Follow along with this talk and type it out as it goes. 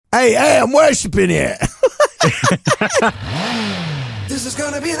Hey, I'm worshiping here. This is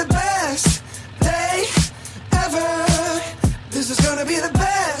gonna be the best day ever. This is gonna be the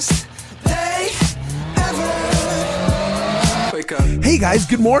best day ever. Wake up. Hey guys,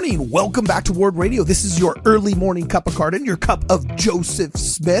 good morning. Welcome back to Ward Radio. This is your early morning cup of Carden, your cup of Joseph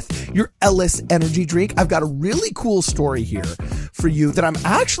Smith, your Ellis energy drink. I've got a really cool story here for you that I'm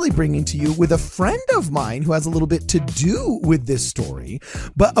actually bringing to you with a friend of mine who has a little bit to do with this story,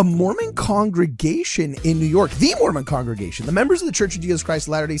 but a Mormon congregation in New York, the Mormon congregation, the members of the Church of Jesus Christ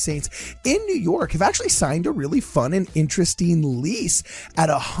of Latter-day Saints in New York have actually signed a really fun and interesting lease at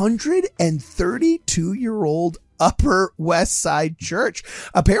a 132-year-old Upper West Side Church.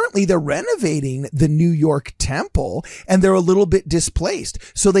 Apparently they're renovating the New York Temple and they're a little bit displaced.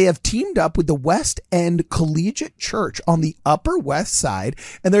 So they have teamed up with the West End Collegiate Church on the Upper West Side,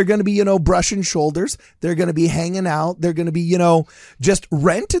 and they're going to be, brushing shoulders. They're going to be hanging out. They're going to be, just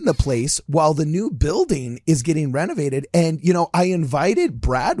renting the place while the new building is getting renovated. And, I invited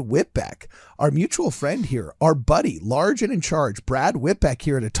Brad Whitbeck, our mutual friend here, our buddy, large and in charge, Brad Whitbeck,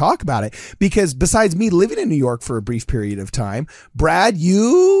 here to talk about it, because besides me living in New York for a brief period of time, Brad,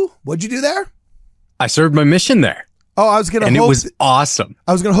 what'd you do there? I served my mission there. Oh, I was going to hope. And it was awesome.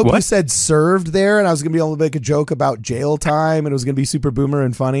 I was going to hope you said served there, and I was going to be able to make a joke about jail time, and it was going to be super boomer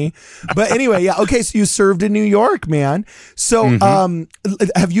and funny. But anyway, yeah. Okay. So you served in New York, man. So,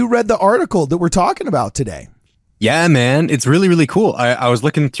 have you read the article that we're talking about today? Yeah, man. It's really, really cool. I was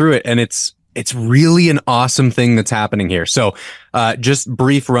looking through it, and it's really an awesome thing that's happening here. So, just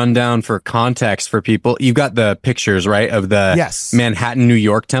brief rundown for context for people. You've got the pictures, right, of the Manhattan, New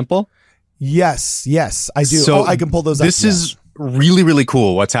York temple? Yes, I do. So I can pull those up. This is really, really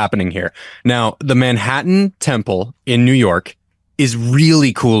cool what's happening here. Now, the Manhattan temple in New York is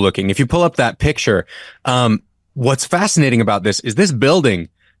really cool looking. If you pull up that picture, what's fascinating about this building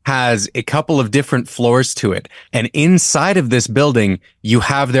has a couple of different floors to it. And inside of this building, you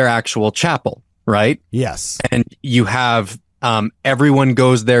have their actual chapel, right? Yes. And you have everyone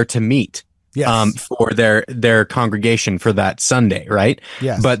goes there to meet for their congregation for that Sunday, right?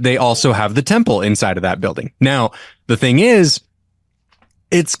 Yes. But they also have the temple inside of that building. Now, the thing is,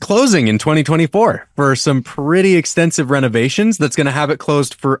 it's closing in 2024 for some pretty extensive renovations that's going to have it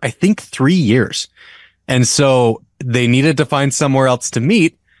closed for, I think, 3 years. And so they needed to find somewhere else to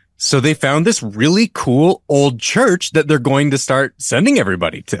meet. So they found this really cool old church that they're going to start sending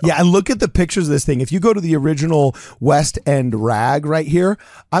everybody to. Yeah, and look at the pictures of this thing. If you go to the original West End rag right here,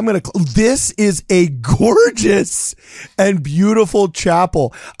 this is a gorgeous and beautiful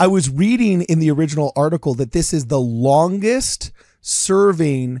chapel. I was reading in the original article that this is the longest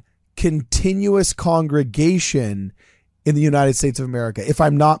serving continuous congregation in the United States of America, if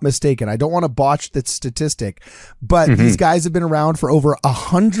I'm not mistaken. I don't want to botch the statistic, but these guys have been around for over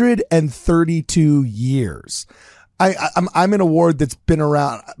 132 years. I'm in a ward that's been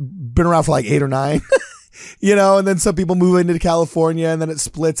around for like 8 or 9, and then some people move into California and then it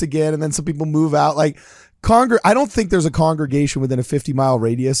splits again. And then some people move out. I don't think there's a congregation within a 50-mile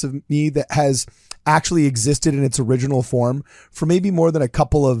radius of me that has actually existed in its original form for maybe more than a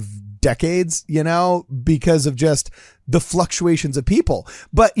couple of decades, because of just the fluctuations of people.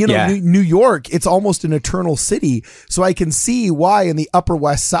 But, New York, it's almost an eternal city. So I can see why in the Upper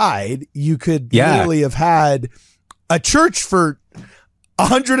West Side, you could literally have had a church for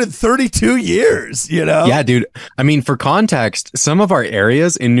 132 years, Yeah, dude. I mean, for context, some of our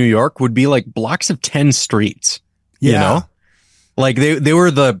areas in New York would be like blocks of 10 streets, Like they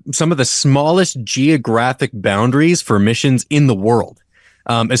were some of the smallest geographic boundaries for missions in the world.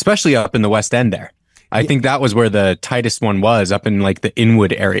 Especially up in the West End there. I think that was where the tightest one was, up in like the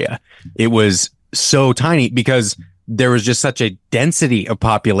Inwood area. It was so tiny because there was just such a density of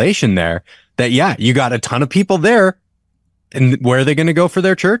population there that, you got a ton of people there. And where are they going to go for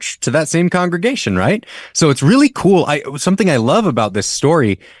their church? To that same congregation, right? So it's really cool. Something I love about this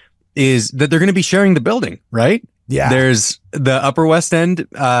story is that they're going to be sharing the building, right? Yeah. There's the Upper West End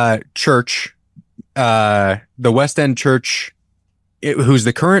church, the West End church, who's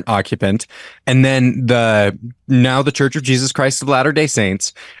the current occupant, and then the Church of Jesus Christ of Latter-day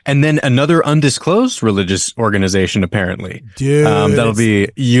Saints, and then another undisclosed religious organization, apparently. Dude, that'll be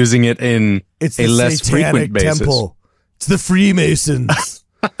using it in a less frequent basis. Temple. It's the Freemasons.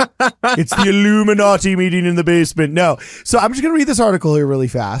 It's the Illuminati meeting in the basement. No. So I'm just going to read this article here really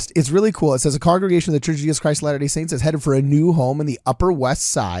fast. It's really cool. It says a congregation of the Church of Jesus Christ of Latter-day Saints is headed for a new home in the Upper West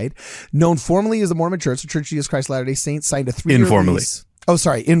Side, known formally as the Mormon Church. The Church of Jesus Christ of Latter-day Saints signed a 3-year lease. Oh,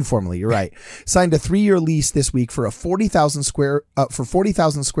 sorry, informally. You're right. Signed a 3-year lease this week for 40,000 square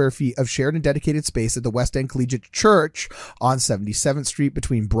feet of shared and dedicated space at the West End Collegiate Church on 77th Street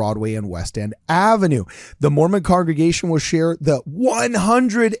between Broadway and West End Avenue. The Mormon congregation will share the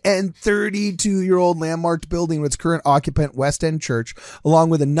 132-year-old landmarked building with its current occupant, West End Church,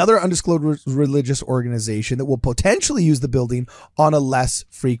 along with another undisclosed religious organization that will potentially use the building on a less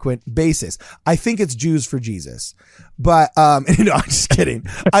frequent basis. I think it's Jews for Jesus. But, I'm just kidding.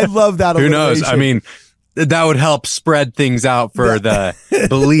 I love that. Who knows? I mean, that would help spread things out for the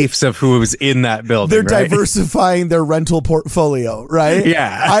beliefs of who was in that building. They're right? diversifying their rental portfolio, right?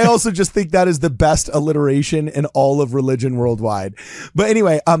 Yeah. I also just think that is the best alliteration in all of religion worldwide. But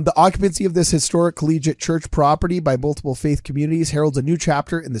anyway, the occupancy of this historic collegiate church property by multiple faith communities heralds a new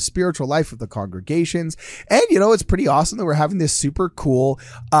chapter in the spiritual life of the congregations. And, it's pretty awesome that we're having this super cool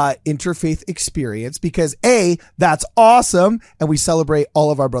interfaith experience because A, that's awesome. And we celebrate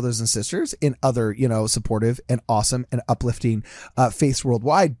all of our brothers and sisters in other, supportive and awesome and uplifting faiths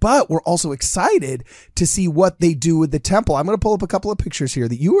worldwide, but we're also excited to see what they do with the temple. I'm going to pull up a couple of pictures here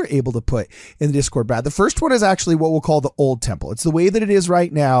that you were able to put in the Discord, Brad. The first one is actually what we'll call the old temple. It's the way that it is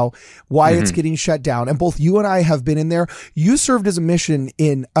right now, why it's getting shut down. And both you and I have been in there. You served as a missionary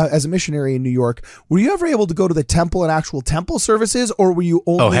in New York. Were you ever able to go to the temple and actual temple services, or were you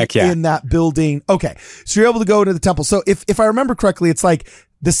only in that building? Okay. So you're able to go to the temple. So if I remember correctly, it's like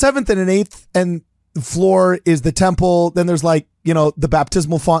the 7th and an 8th and floor is the temple. Then there's the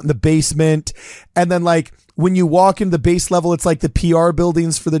baptismal font in the basement. And then when you walk into the base level, it's like the PR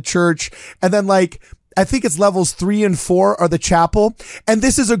buildings for the church. And then I think it's levels 3 and 4 are the chapel. And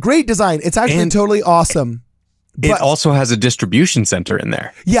this is a great design. It's actually totally awesome. It also has a distribution center in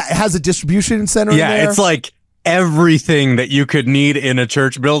there. Yeah. It has a distribution center in there. Yeah. It's like everything that you could need in a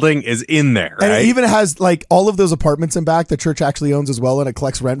church building is in there, right? And it even has all of those apartments in back the church actually owns as well, and it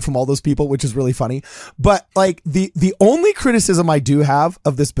collects rent from all those people, which is really funny. But the only criticism I do have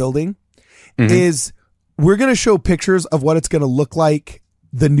of this building is we're going to show pictures of what it's going to look like,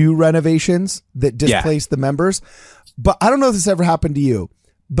 the new renovations that displace the members. But I don't know if this ever happened to you,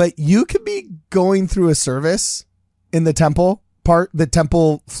 but you could be going through a service in the temple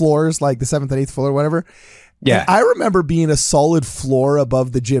floors, like the 7th and 8th floor or whatever. Yeah. And I remember being a solid floor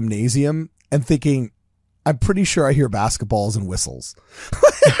above the gymnasium and thinking, I'm pretty sure I hear basketballs and whistles.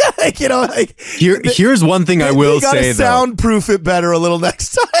 Here's one thing I will say, though. Soundproof it better a little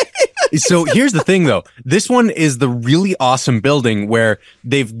next time. So here's the thing, though. This one is the really awesome building where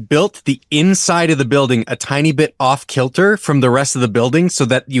they've built the inside of the building a tiny bit off kilter from the rest of the building so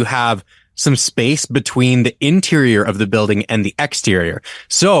that you have some space between the interior of the building and the exterior.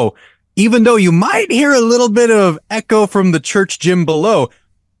 So even though you might hear a little bit of echo from the church gym below,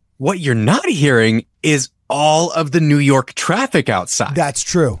 what you're not hearing is all of the New York traffic outside. That's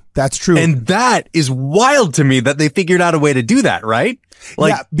true. And that is wild to me that they figured out a way to do that, right?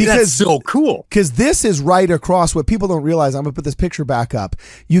 Because that's so cool. Because this is right across. What people don't realize, I'm going to put this picture back up.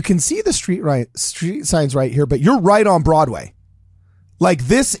 You can see the street signs right here, but you're right on Broadway.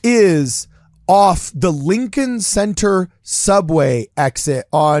 This is off the Lincoln Center subway exit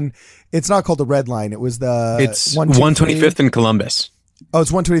on, it's not called the Red Line. It was it's 125th in Columbus. Oh,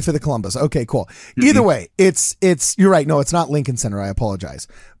 it's 125th of Columbus. Okay, cool. Either way, it's, you're right. No, it's not Lincoln Center. I apologize.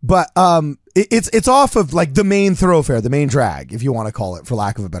 But, it's off of the main thoroughfare, the main drag, if you want to call it, for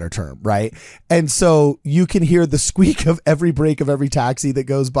lack of a better term. Right. And so you can hear the squeak of every brake of every taxi that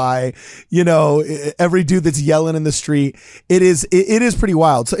goes by, every dude that's yelling in the street. It is pretty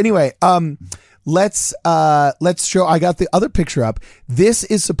wild. So anyway, let's show, I got the other picture up. This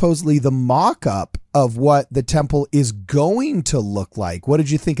is supposedly the mock-up of what the temple is going to look like. What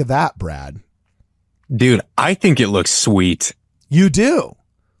did you think of that, Brad? Dude, I think it looks sweet. You do?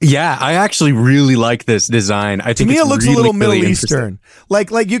 Yeah, I actually really like this design. I think to me, it looks really, a little Middle really Eastern.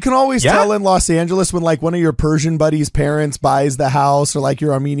 Like you can always tell in Los Angeles when one of your Persian buddies' parents buys the house, or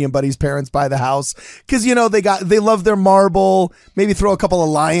your Armenian buddies' parents buy the house, because they love their marble. Maybe throw a couple of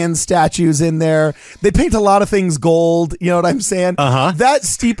lion statues in there. They paint a lot of things gold. You know what I'm saying? That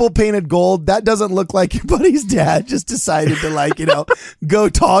steeple painted gold, that doesn't look like your buddy's dad just decided to go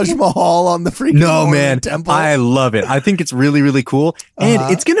Taj Mahal on the freaking temple. I love it. I think it's really, really cool,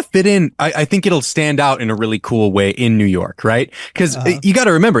 and it's going to fit in. I think it'll stand out in a really cool way in New York, right? Because you got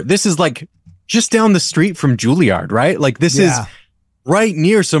to remember, this is just down the street from Juilliard, right? This is right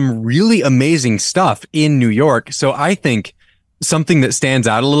near some really amazing stuff in New York. So I think something that stands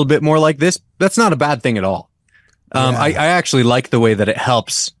out a little bit more like this, that's not a bad thing at all. I actually like the way that it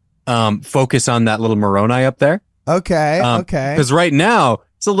helps focus on that little Moroni up there. Okay. Because right now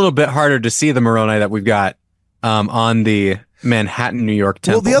it's a little bit harder to see the Moroni that we've got on the Manhattan, New York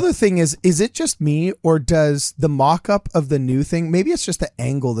temple. Well, the other thing is it just me, or does the mock-up of the new thing, maybe it's just the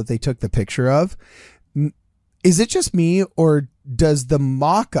angle that they took the picture of. Is it just me, or does the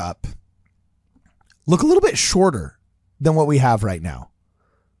mock-up look a little bit shorter than what we have right now?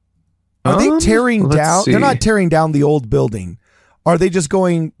 Are they tearing down? See. They're not tearing down the old building. Are they just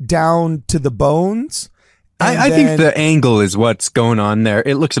going down to the bones? I think the angle is what's going on there.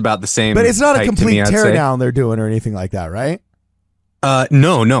 It looks about the same. But it's not a height to complete me, I'd tear say. down they're doing or anything like that, right?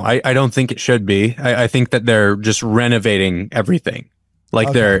 No, I don't think it should be. I think that they're just renovating everything. Like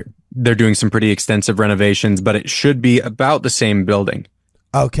Okay. they're doing some pretty extensive renovations, but it should be about the same building.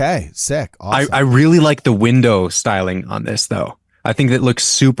 Okay, sick. Awesome. I really like the window styling on this, though. I think it looks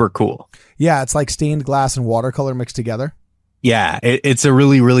super cool. Yeah, it's like stained glass and watercolor mixed together. Yeah, it's a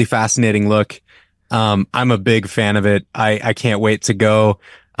really, really fascinating look. I'm a big fan of it. I can't wait to go.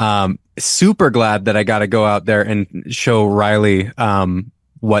 Super glad that I got to go out there and show Riley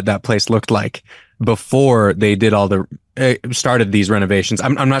what that place looked like before they did all the started these renovations.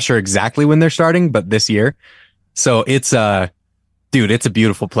 I'm not sure exactly when they're starting, but this year. So it's dude, it's a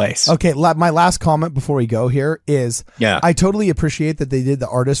beautiful place. Okay, my last comment before we go here is Yeah. I totally appreciate that they did the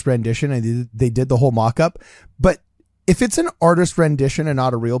artist rendition and they did the whole mock-up, but if it's an artist rendition and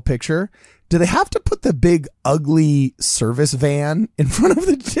not a real picture, do they have to put the big ugly service van in front of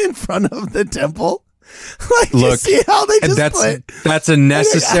the temple? Like, Look, you see how they just that's a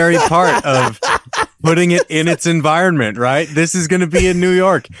necessary part of putting it in its environment, right? This is going to be in New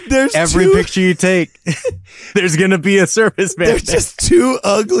York. There's every picture you take, there's going to be a service van. There's just two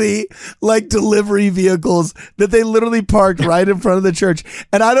ugly, like, delivery vehicles that they literally parked right in front of the church.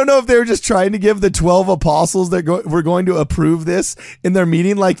 And I don't know if they were just trying to give the 12 apostles that were going to approve this in their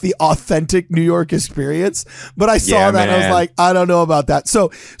meeting, like the authentic New York experience. But I saw that and I was like, I don't know about that.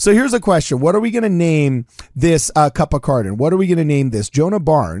 So here's a question. What are we going to name this cup of carton? What are we going to name this? Jonah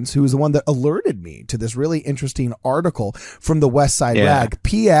Barnes, who is the one that alerted me to this really interesting article from the West Side Rag.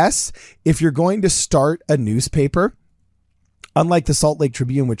 P.S. If you're going to start a newspaper, unlike the Salt Lake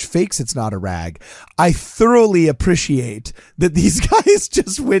Tribune, which fakes it's not a rag, I thoroughly appreciate that these guys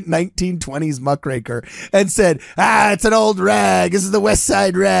just went 1920s muckraker and said, it's an old rag. This is the West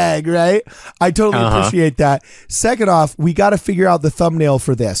Side Rag, right? I totally appreciate that. Second off, we got to figure out the thumbnail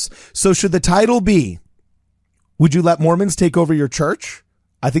for this. So should the title be, Would You Let Mormons Take Over Your Church?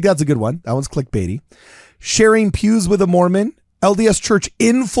 I think that's a good one. That one's clickbaity. Sharing pews with a Mormon. LDS Church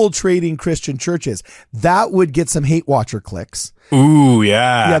infiltrating Christian churches. That would get some hate watcher clicks. Ooh,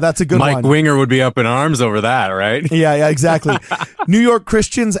 yeah. Yeah, that's a good one. Mike Winger would be up in arms over that, right? Yeah, exactly. New York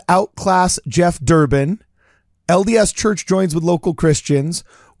Christians outclass Jeff Durbin. LDS Church joins with local Christians.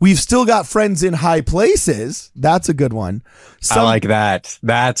 We've still got friends in high places. That's a good one. I like that.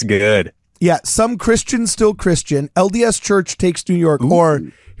 That's good. Yeah, some Christians still Christian. LDS Church takes New York. Ooh. Or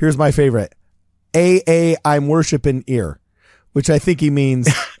here's my favorite. AA, I'm worshiping ear. Which I think he means,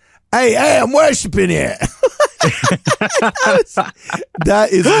 hey, I'm worshiping it. That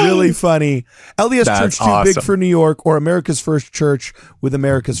is really funny. LDS Church too big for New York, or America's First Church with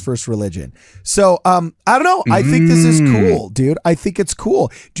America's First Religion. So I don't know. I think this is cool, dude. I think it's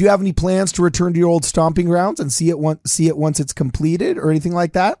cool. Do you have any plans to return to your old stomping grounds and see it once it's completed or anything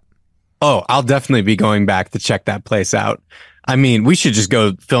like that? Oh, I'll definitely be going back to check that place out. I mean, we should just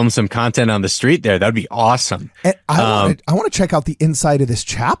go film some content on the street there. That'd be awesome. And I want to check out the inside of this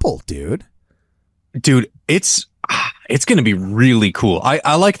chapel, dude. Dude, it's going to be really cool.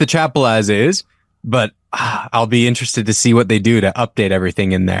 I like the chapel as is, but I'll be interested to see what they do to update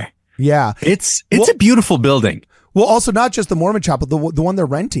everything in there. Yeah. It's a beautiful building. Well, also not just the Mormon chapel, the one they're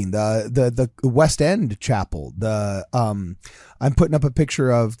renting, the West End chapel. I'm putting up a picture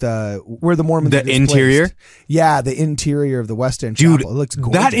of where the Mormons are displaced. Interior. Yeah, the interior of the West End chapel. It looks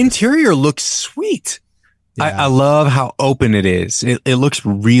gorgeous. That interior looks sweet. Yeah. I love how open it is. It looks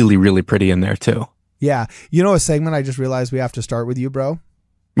really, really pretty in there too. Yeah, you know a segment I just realized we have to start with you, bro.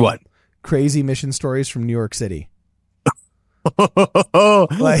 What? Crazy mission stories from New York City.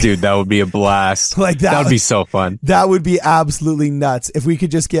 Dude, that would be a blast. That would be so fun. That would be absolutely nuts if we could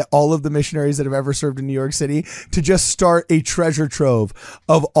just get all of the missionaries that have ever served in New York City to just start a treasure trove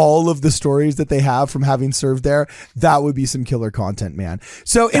of all of the stories that they have from having served there. That would be some killer content, man.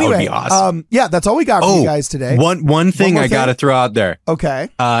 So anyway, that would be awesome. Yeah, that's all we got for you guys today. One thing I got to throw out there. Okay.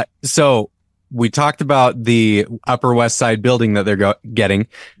 So we talked about the Upper West Side building that they're getting.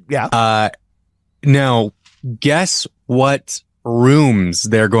 Yeah. Now, guess what rooms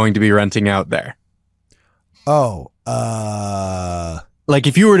they're going to be renting out there? Oh, like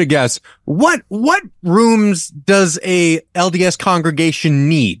if you were to guess, what rooms does a LDS congregation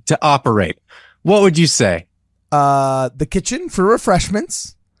need to operate? What would you say? the kitchen for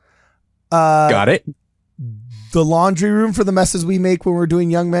refreshments. Got it. The laundry room for the messes we make when we're doing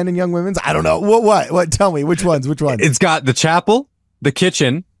young men and young women's. I don't know. What? Tell me which ones? It's got the chapel, the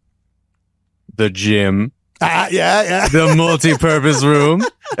kitchen, the gym. Yeah. The multi-purpose room,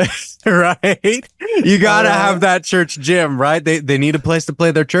 right? You gotta have that church gym, right? They need a place to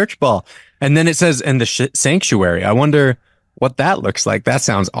play their church ball. And then it says, and the sanctuary. I wonder what that looks like. That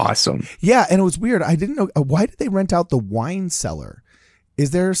sounds awesome. Yeah, and it was weird. I didn't know, why did they rent out the wine cellar?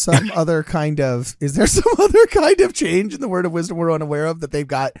 Is there some other kind of change in the word of wisdom we're unaware of that they've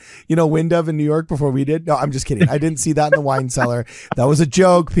got, wind of in New York before we did? No, I'm just kidding. I didn't see that in the wine cellar. That was a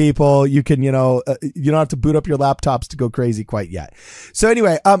joke, people. You can, you don't have to boot up your laptops to go crazy quite yet. So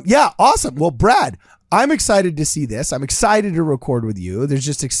anyway, yeah, awesome. Well, Brad, I'm excited to see this. I'm excited to record with you. There's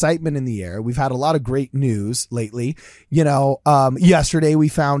just excitement in the air. We've had a lot of great news lately. Yesterday we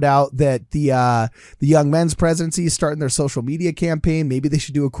found out that the Young Men's Presidency is starting their social media campaign. Maybe they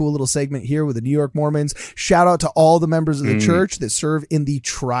should do a cool little segment here with the New York Mormons. Shout out to all the members of the church that serve in the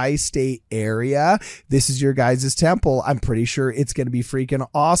tri-state area. This is your guys' temple. I'm pretty sure it's going to be freaking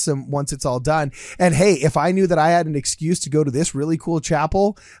awesome once it's all done. And hey, if I knew that I had an excuse to go to this really cool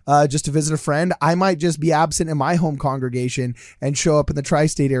chapel just to visit a friend, I might just be absent in my home congregation and show up in the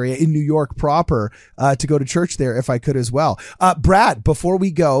tri-state area in New York proper to go to church there if I could as well. Brad, before we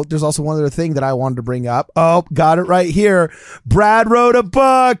go, there's also one other thing that I wanted to bring up. Oh, got it right here. Brad wrote a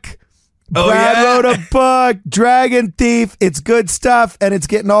book. Brad wrote a book, Dragon Thief. It's good stuff, and it's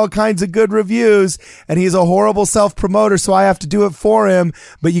getting all kinds of good reviews, and he's a horrible self-promoter, so I have to do it for him.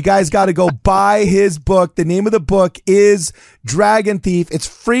 But you guys got to go buy his book. The name of the book is Dragon Thief. It's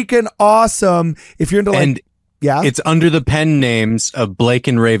freaking awesome. If you're into yeah, it's under the pen names of Blake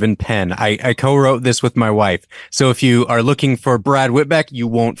and Raven Penn. I co-wrote this with my wife. So if you are looking for Brad Whitbeck, you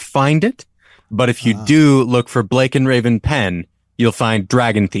won't find it. But if you do look for Blake and Raven Penn, you'll find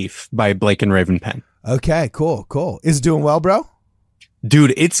Dragon Thief by Blake and Raven Penn. Okay, cool. Is it doing well, bro?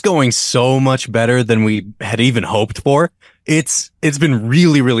 Dude, it's going so much better than we had even hoped for. It's been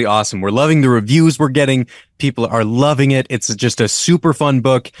really, really awesome. We're loving the reviews we're getting. People are loving it. It's just a super fun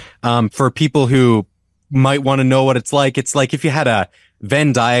book for people who might want to know what it's like. It's like if you had a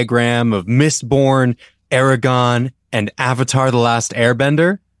Venn diagram of Mistborn, Aragon, and Avatar: The Last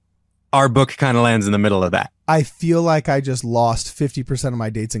Airbender. Our book kind of lands in the middle of that. I feel like I just lost 50% of my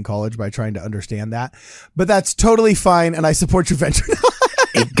dates in college by trying to understand that, but that's totally fine. And I support your venture.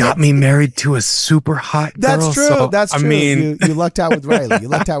 It got me married to a super hot girl. That's true. So, that's true. I mean, you lucked out with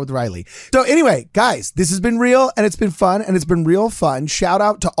Riley. So anyway, guys, this has been real and it's been fun and it's been real fun. Shout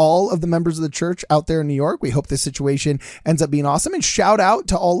out to all of the members of the church out there in New York. We hope this situation ends up being awesome, and shout out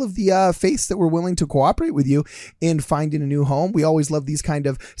to all of the faiths that were willing to cooperate with you in finding a new home. We always love these kind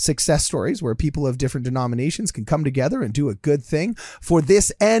of success stories where people of different denominations can come together and do a good thing. For this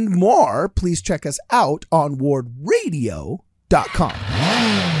and more, please check us out on wardradio.com.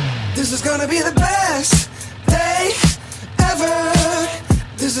 This is gonna be the best day ever.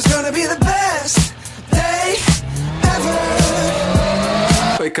 This is gonna be the best day ever.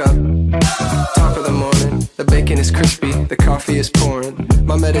 Wake up, top of the morning. The bacon is crispy, the coffee is pouring.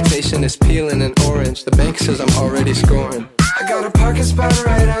 My meditation is peeling an orange. The bank says I'm already scoring. I got a parking spot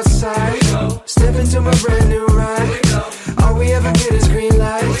right outside. Step into my brand new ride. All we ever get is green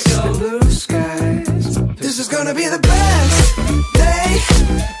lights and blue skies. This is gonna be the best day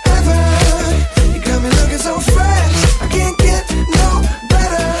ever. You got me looking so fresh.